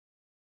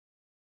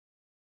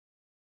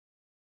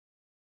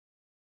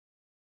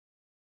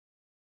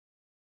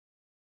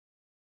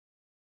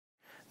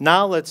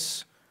Now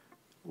let's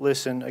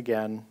listen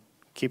again,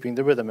 keeping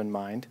the rhythm in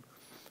mind,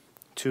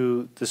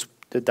 to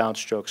the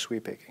downstroke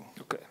sweep picking.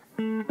 Okay.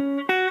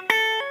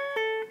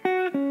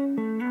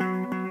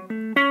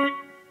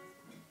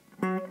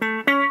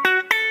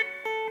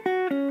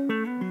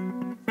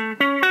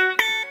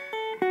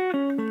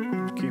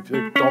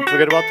 Don't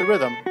forget about the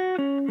rhythm.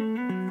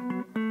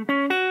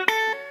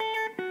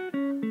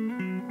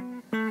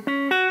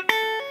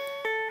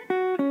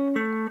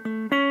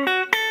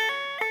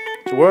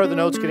 So where are the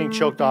notes getting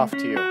choked off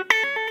to you?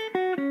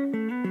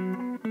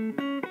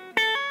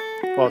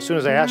 Well, as soon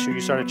as I asked you,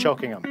 you started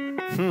choking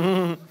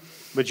them.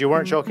 But you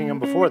weren't choking them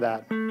before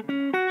that.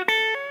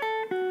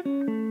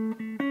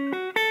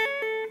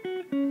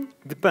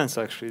 Depends,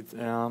 actually.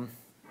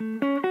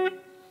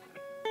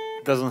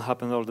 Doesn't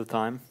happen all the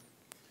time.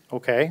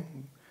 Okay.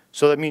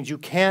 So that means you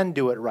can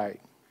do it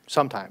right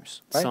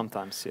sometimes, right?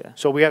 Sometimes, yeah.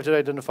 So we have to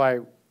identify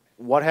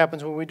what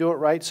happens when we do it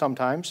right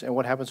sometimes and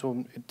what happens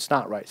when it's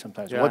not right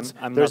sometimes. Yeah,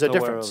 I'm there's not a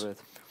aware difference. of it.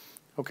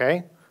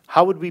 Okay.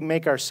 How would we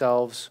make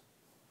ourselves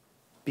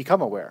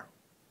become aware?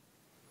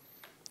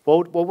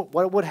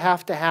 What would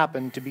have to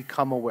happen to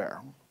become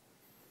aware?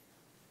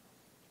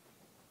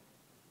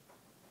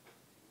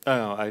 I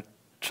don't know. I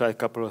tried a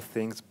couple of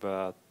things,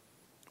 but...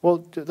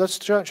 Well, let's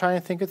try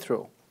and think it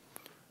through.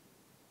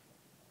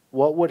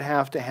 What would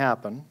have to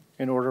happen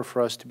in order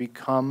for us to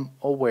become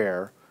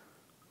aware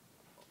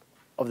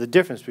of the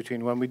difference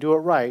between when we do it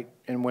right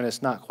and when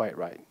it's not quite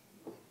right?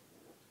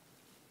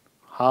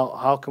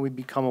 How can we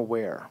become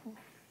aware?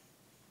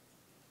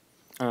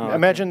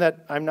 Imagine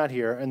that I'm not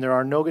here and there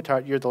are no guitar,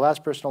 you're the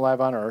last person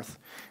alive on earth,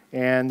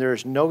 and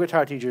there's no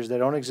guitar teachers, they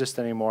don't exist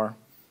anymore.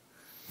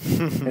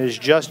 It is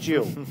just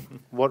you.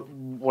 What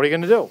are you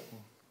going to do?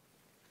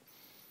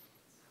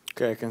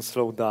 Okay, I can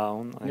slow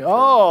down.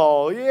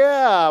 Oh,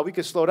 yeah, we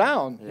can slow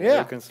down. Yeah.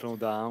 I can slow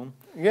down.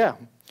 Yeah.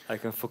 I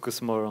can focus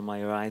more on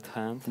my right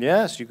hand.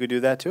 Yes, you could do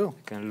that too.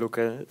 I can look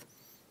at it.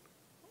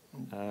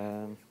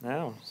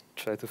 Now,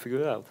 try to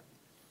figure it out.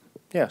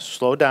 Yeah,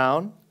 slow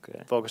down.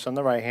 Okay. Focus on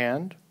the right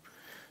hand.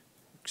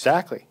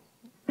 Exactly.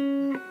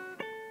 I'm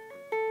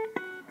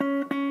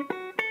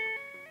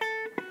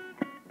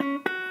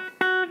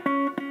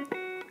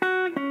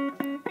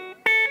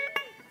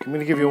going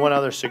to give you one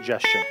other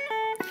suggestion.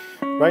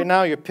 Right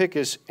now, your pick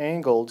is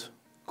angled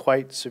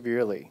quite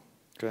severely.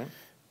 Okay.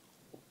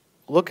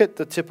 Look at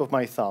the tip of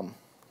my thumb.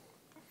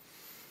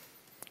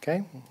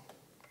 Okay?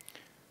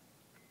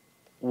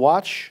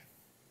 Watch.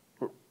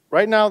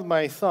 Right now,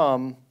 my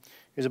thumb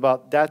is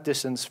about that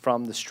distance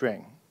from the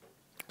string.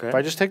 Okay. If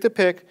I just take the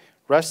pick,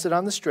 rest it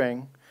on the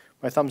string,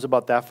 my thumb's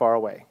about that far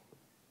away.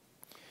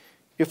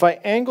 If I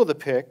angle the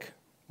pick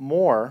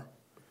more,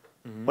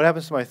 what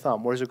happens to my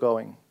thumb? Where's it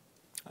going?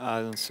 I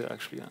don't see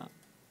actually.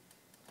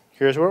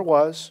 Here's where it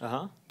was.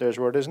 Uh-huh. There's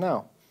where it is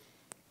now.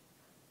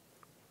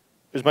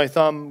 Is my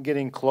thumb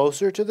getting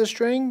closer to the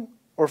string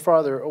or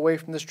farther away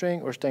from the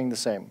string or staying the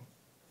same?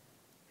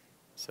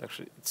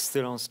 It's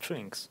still on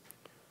strings.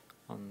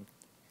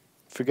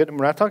 Forget,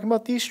 we're not talking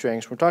about these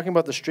strings. We're talking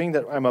about the string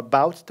that I'm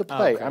about to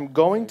play. Okay. I'm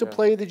going to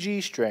play the G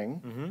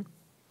string. Mm-hmm.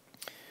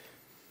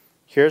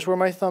 Here's where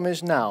my thumb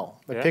is now.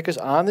 My pick is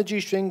on the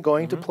G string,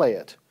 going to play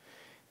it.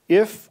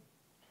 If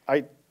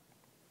I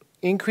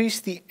increase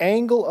the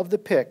angle of the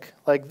pick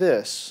like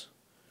this.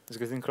 It's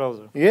getting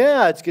closer.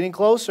 Yeah, it's getting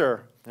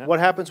closer. Yeah. What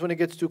happens when it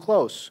gets too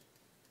close?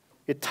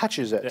 It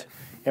touches it. Yeah.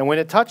 And when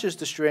it touches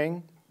the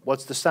string,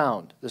 what's the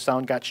sound? The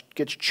sound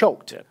gets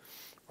choked,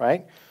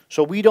 right?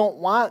 So we don't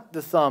want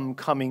the thumb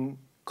coming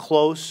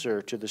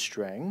closer to the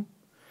string.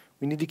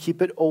 We need to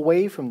keep it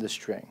away from the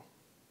string.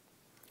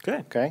 Okay.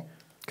 Okay?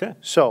 Okay.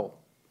 So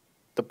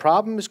the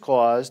problem is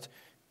caused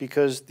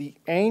because the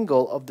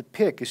angle of the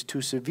pick is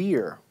too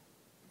severe.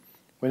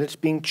 When it's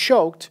being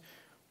choked,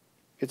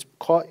 it's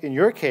in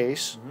your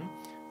case,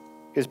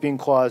 it's being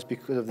caused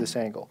because of this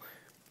angle.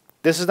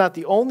 This is not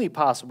the only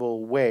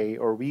possible way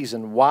or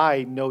reason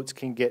why notes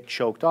can get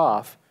choked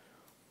off,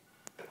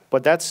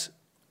 but that's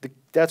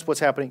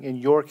what's happening in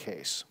your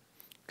case.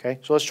 Okay,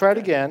 so let's try it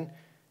again,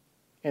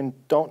 and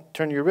don't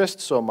turn your wrist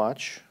so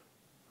much.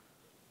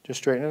 Just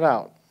straighten it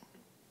out.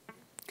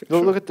 Okay,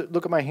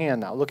 Look at my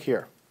hand now. Look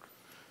here.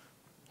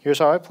 Here's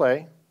how I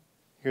play.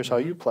 Here's how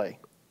you play.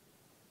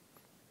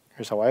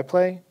 Here's how I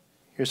play.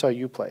 Here's how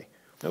you play.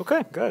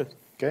 Okay, got it.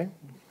 Okay?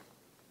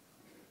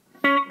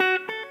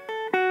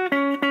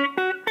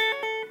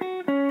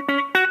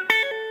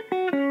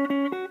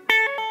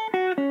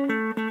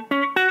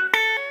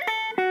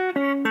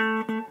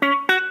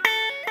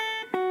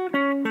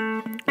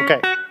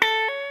 Okay.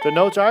 The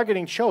notes are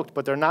getting choked,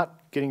 but they're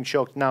not getting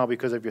choked now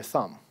because of your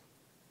thumb.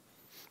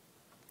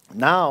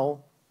 Now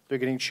they're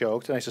getting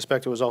choked, and I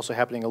suspect it was also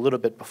happening a little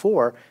bit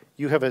before.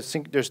 You have a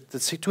sync. The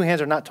two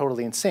hands are not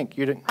totally in sync.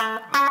 You didn't.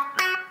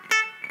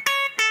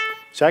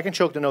 So I can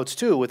choke the notes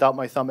too without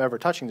my thumb ever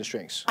touching the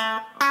strings.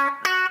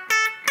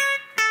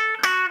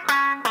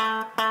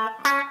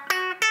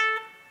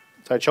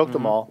 So I choked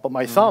them all, but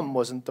my thumb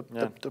wasn't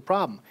the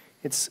problem.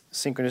 It's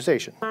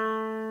synchronization.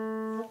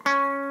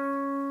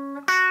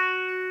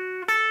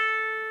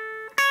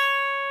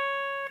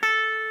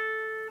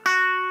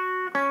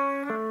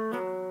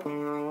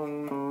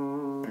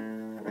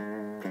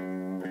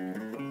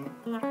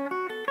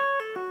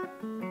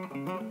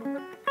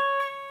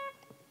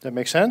 That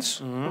make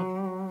sense?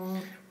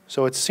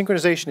 So it's a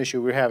synchronization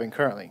issue we're having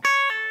currently.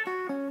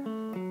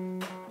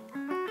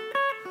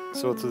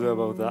 So what to do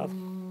about that?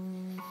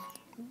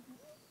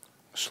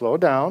 Slow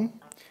down,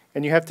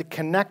 and you have to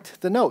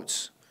connect the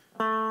notes.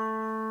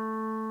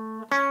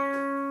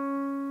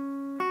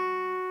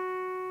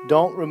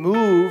 Don't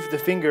remove the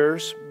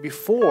fingers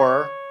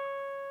before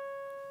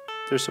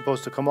they're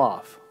supposed to come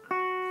off.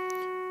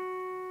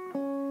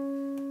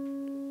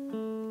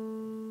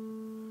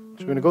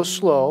 So we're going to go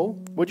slow.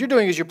 What you're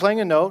doing is you're playing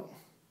a note,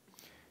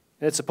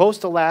 and it's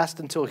supposed to last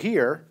until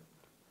here,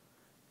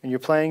 and you're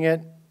playing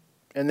it,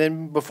 and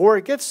then before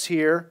it gets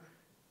here,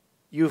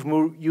 you've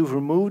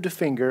removed a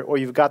finger, or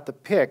you've got the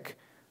pick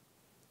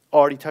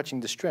already touching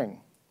the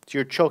string. So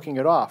you're choking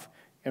it off.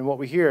 And what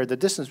we hear, the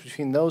distance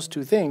between those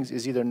two things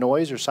is either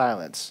noise or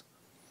silence.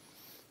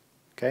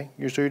 Okay?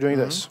 So you're doing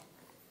this.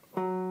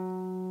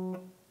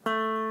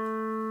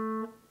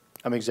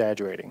 I'm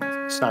exaggerating.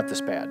 It's not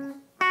this bad.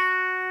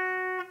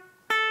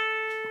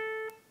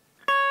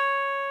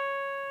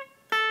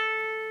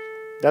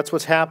 That's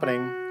what's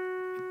happening.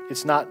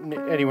 It's not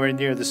anywhere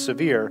near the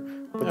severe,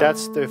 but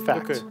that's the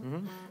effect. Okay.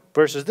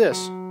 Versus this.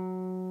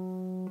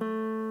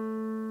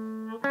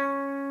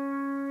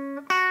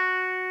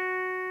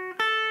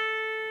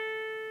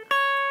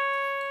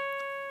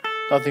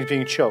 Nothing's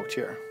being choked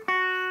here.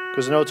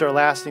 Because the notes are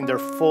lasting their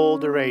full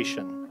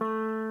duration.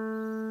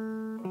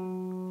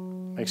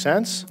 Make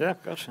sense? Yeah,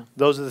 gotcha.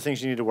 Those are the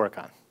things you need to work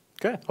on.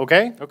 Okay.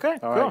 Okay? Okay,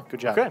 All cool. right, good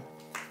job. Okay.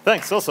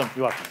 Thanks, awesome.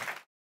 You're welcome.